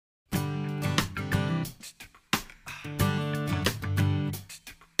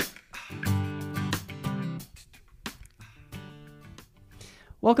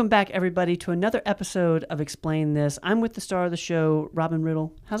Welcome back, everybody, to another episode of Explain This. I'm with the star of the show, Robin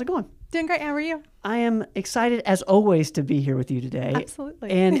Riddle. How's it going? Doing great. How are you? I am excited, as always, to be here with you today.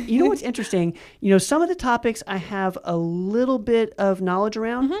 Absolutely. And you know what's interesting? Some of the topics I have a little bit of knowledge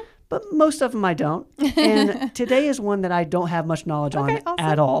around, but most of them I don't. And today is one that I don't have much knowledge on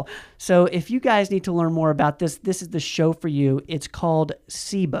at all. So if you guys need to learn more about this, this is the show for you. It's called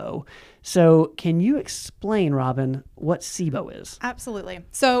SIBO. So can you explain, Robin, what SIBO is? Absolutely.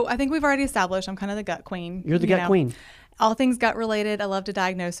 So I think we've already established I'm kind of the gut queen. You're the gut queen. All things gut related. I love to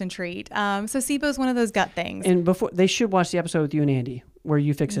diagnose and treat. So SIBO is one of those gut things. And before they should watch the episode with you and Andy where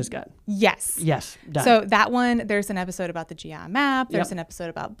you fix his gut. Yes. Done. So that one, there's an episode about the GI map. There's an episode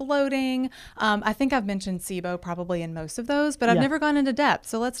about bloating. I think I've mentioned SIBO probably in most of those, but I've never gone into depth.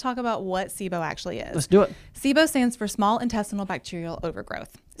 So let's talk about what SIBO actually is. Let's do it. SIBO stands for small intestinal bacterial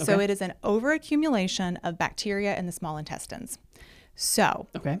overgrowth. Okay. So it is an overaccumulation of bacteria in the small intestines. So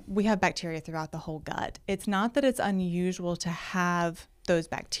we have bacteria throughout the whole gut. It's not that it's unusual to have those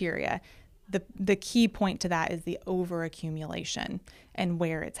bacteria. The key point to that is the overaccumulation and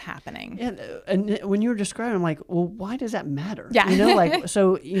where it's happening. And when you were describing, I'm like, well, why does that matter? Yeah.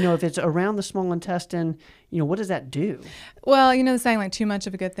 So if it's around the small intestine, what does that do? Well, the saying like too much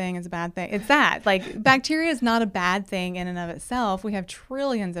of a good thing is a bad thing. It's that like bacteria is not a bad thing in and of itself. We have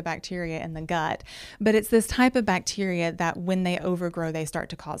trillions of bacteria in the gut, but it's this type of bacteria that when they overgrow, they start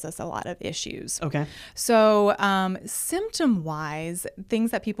to cause us a lot of issues. Okay. So symptom wise,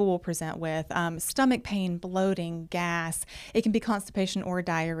 things that people will present with, stomach pain, bloating, gas, it can be constipation or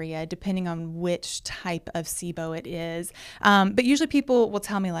diarrhea, depending on which type of SIBO it is. But usually people will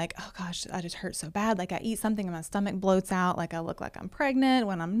tell me like, oh gosh, I just hurt so bad. Like I eat something and my stomach bloats out. Like I look like I'm pregnant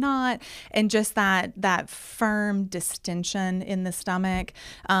when I'm not. And just that firm distension in the stomach,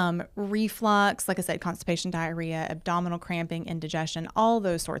 reflux, like I said, constipation, diarrhea, abdominal cramping, indigestion, all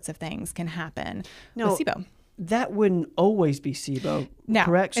those sorts of things can happen with SIBO. That wouldn't always be SIBO,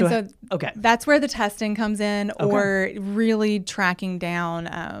 correct? So that's where the testing comes in, or really tracking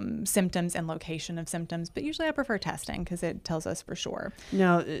down symptoms and location of symptoms. But usually I prefer testing because it tells us for sure.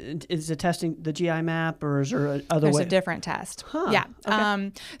 Now, is the testing the GI map, or is there other way? There's a different test. Huh. Yeah.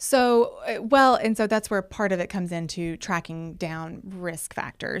 Okay. So that's where part of it comes into tracking down risk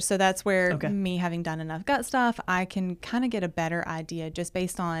factors. So that's where me having done enough gut stuff, I can kind of get a better idea just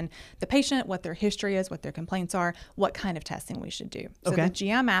based on the patient, what their history is, what their complaints are, what kind of testing we should do. So the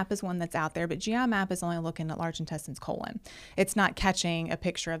GI map is one that's out there, but GI map is only looking at large intestines, colon. It's not catching a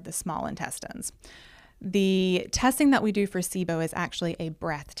picture of the small intestines. The testing that we do for SIBO is actually a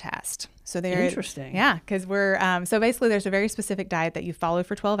breath test. So interesting. Yeah, because we're so basically there's a very specific diet that you follow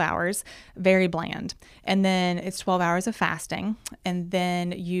for 12 hours, very bland, and then it's 12 hours of fasting, and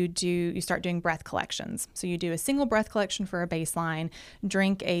then you start doing breath collections. So you do a single breath collection for a baseline,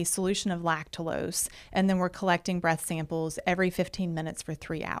 drink a solution of lactulose, and then we're collecting breath samples every 15 minutes for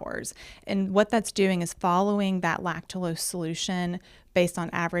 3 hours. And what that's doing is following that lactulose solution based on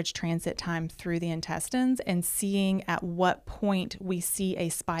average transit time through the intestines and seeing at what point we see a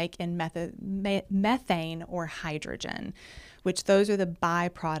spike in methane or hydrogen, which those are the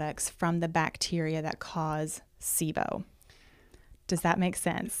byproducts from the bacteria that cause SIBO. Does that make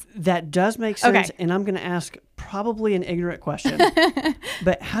sense? That does make sense. Okay. And I'm going to ask probably an ignorant question,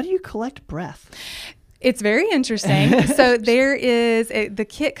 but how do you collect breath? It's very interesting. So the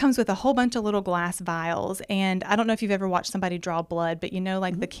kit comes with a whole bunch of little glass vials. And I don't know if you've ever watched somebody draw blood, but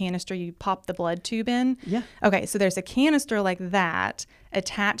the canister you pop the blood tube in? Yeah. Okay, so there's a canister like that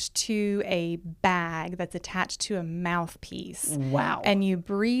attached to a bag that's attached to a mouthpiece. Wow. And you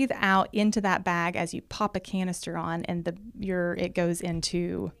breathe out into that bag as you pop a canister on, and it goes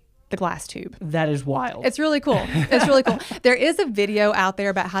into the glass tube. That is wild. It's really cool. It's really cool. There is a video out there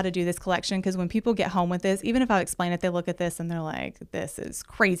about how to do this collection, because when people get home with this, even if I explain it, they look at this and they're like, this is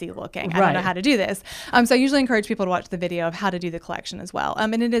crazy looking. I don't know how to do this. So I usually encourage people to watch the video of how to do the collection as well.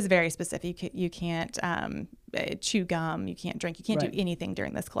 And it is very specific. You can't chew gum, you can't drink, you can't do anything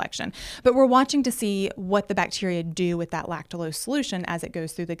during this collection. But we're watching to see what the bacteria do with that lactulose solution as it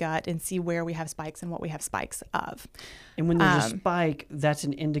goes through the gut, and see where we have spikes and what we have spikes of. And when there's a spike, that's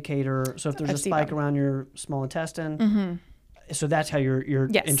an indicator. So if there's a spike around your small intestine, so that's how you're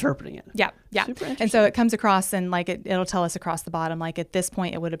interpreting it. Yeah. Super interesting. And so it comes across, and it'll tell us across the bottom, like at this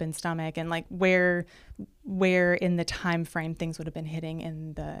point it would have been stomach, and like where where in the time frame things would have been hitting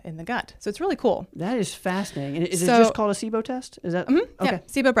in the gut. So it's really cool. That is fascinating. And is it just called a SIBO test? Is that okay? Yeah,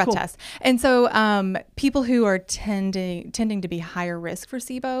 SIBO breath test. And so people who are tending to be higher risk for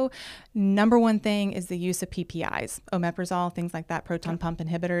SIBO, number one thing is the use of PPIs, omeprazole, things like that, proton pump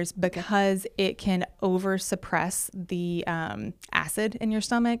inhibitors, because it can over suppress the acid in your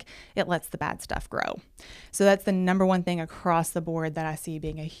stomach. It lets the bad stuff grow. So that's the number one thing across the board that I see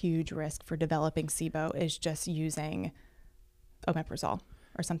being a huge risk for developing SIBO is just using omeprazole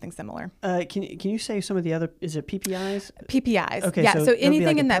or something similar. Can you say some of the other? Is it PPIs? PPIs. Okay. Yeah. So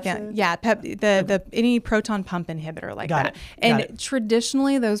anything like in that. Any proton pump inhibitor like that. And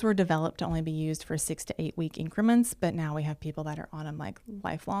traditionally, those were developed to only be used for 6 to 8 week increments, but now we have people that are on them like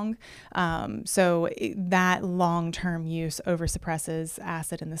lifelong. So that long term use over suppresses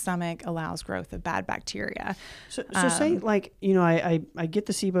acid in the stomach, allows growth of bad bacteria. So say like I get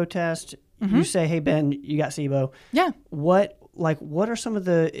the SIBO test. You say, hey Ben, you got SIBO. Yeah. What are some of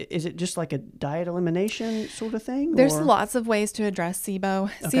is it just like a diet elimination sort of thing? There's lots of ways to address SIBO.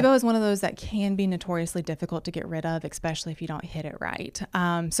 Okay. SIBO is one of those that can be notoriously difficult to get rid of, especially if you don't hit it right.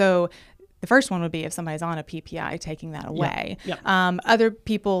 So the first one would be if somebody's on a PPI, taking that away. Yeah. Other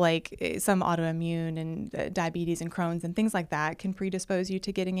people, like some autoimmune and diabetes and Crohn's and things like that, can predispose you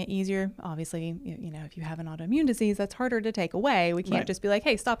to getting it easier. Obviously, if you have an autoimmune disease, that's harder to take away. We can't just be like,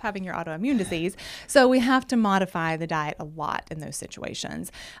 hey, stop having your autoimmune disease. So we have to modify the diet a lot in those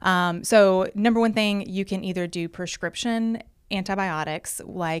situations. So number one thing, you can either do prescription antibiotics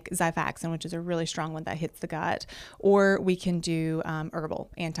like Xifaxan, which is a really strong one that hits the gut, or we can do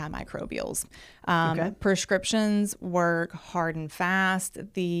herbal antimicrobials. Prescriptions work hard and fast.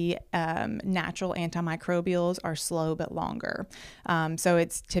 The natural antimicrobials are slow but longer. So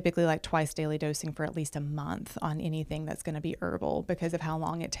it's typically like twice daily dosing for at least a month on anything that's going to be herbal because of how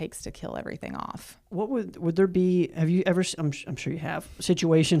long it takes to kill everything off. What would there be? Have you ever? I'm sure you have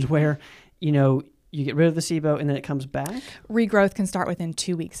situations where you get rid of the SIBO and then it comes back? Regrowth can start within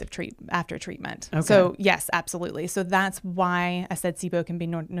 2 weeks after treatment. Okay. So yes, absolutely. So that's why I said SIBO can be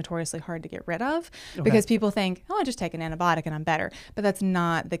notoriously hard to get rid of, because people think, I just take an antibiotic and I'm better. But that's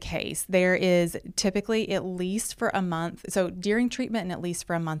not the case. There is typically at least for a month. So during treatment and at least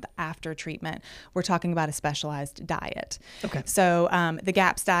for a month after treatment, we're talking about a specialized diet. Okay. So the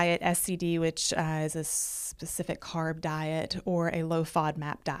GAPS diet, SCD, which is a specific carb diet, or a low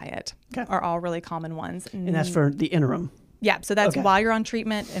FODMAP diet are all really common ones. And that's for the interim. Yeah, so that's while you're on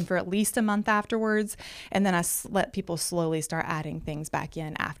treatment and for at least a month afterwards. And then I let people slowly start adding things back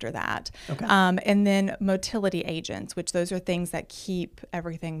in after that. Okay. And then motility agents, which those are things that keep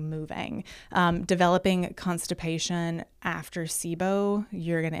everything moving. Developing constipation after SIBO,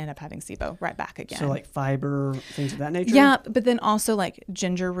 you're going to end up having SIBO right back again. So like fiber, things of that nature? Yeah, but then also like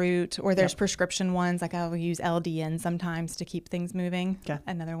ginger root, or there's prescription ones, like I will use LDN sometimes to keep things moving. Okay.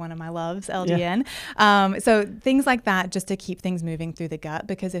 Another one of my loves, LDN. Yeah. So things like that, just to keep things moving through the gut,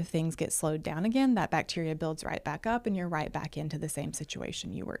 because if things get slowed down again, that bacteria builds right back up and you're right back into the same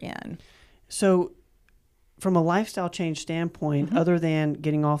situation you were in. So from a lifestyle change standpoint, other than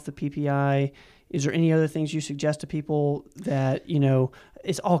getting off the PPI, is there any other things you suggest to people that,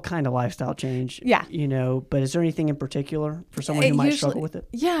 it's all kind of lifestyle change? Yeah. But is there anything in particular for someone who might struggle with it?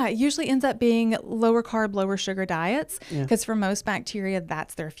 Yeah, it usually ends up being lower carb, lower sugar diets, because for most bacteria,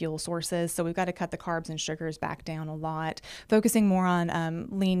 that's their fuel sources. So we've got to cut the carbs and sugars back down a lot, focusing more on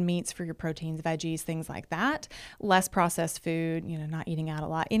lean meats for your proteins, veggies, things like that, less processed food, not eating out a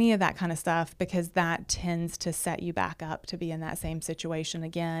lot, any of that kind of stuff, because that tends to set you back up to be in that same situation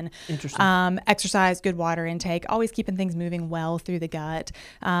again. Interesting. Exercise, good water intake, always keeping things moving well through the gut.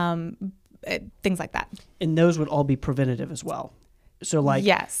 Things like that. And those would all be preventative as well. So like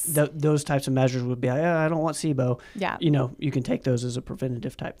yes. Those types of measures would be, I don't want SIBO. Yeah. You can take those as a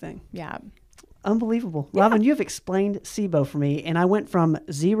preventative type thing. Yeah. Unbelievable. Yeah. Robin, you have explained SIBO for me, and I went from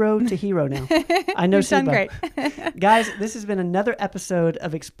zero to hero now. I know You've SIBO. Done great. Guys, this has been another episode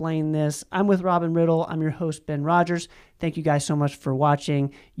of Explain This. I'm with Robin Riddle. I'm your host, Ben Rogers. Thank you guys so much for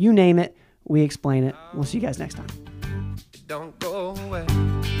watching. You name it, we explain it. We'll see you guys next time. Don't go away.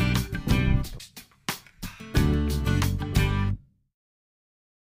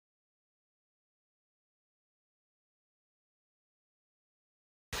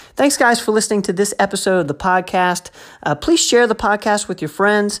 Thanks, guys, for listening to this episode of the podcast. Please share the podcast with your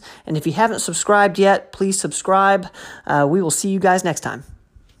friends. And if you haven't subscribed yet, please subscribe. We will see you guys next time.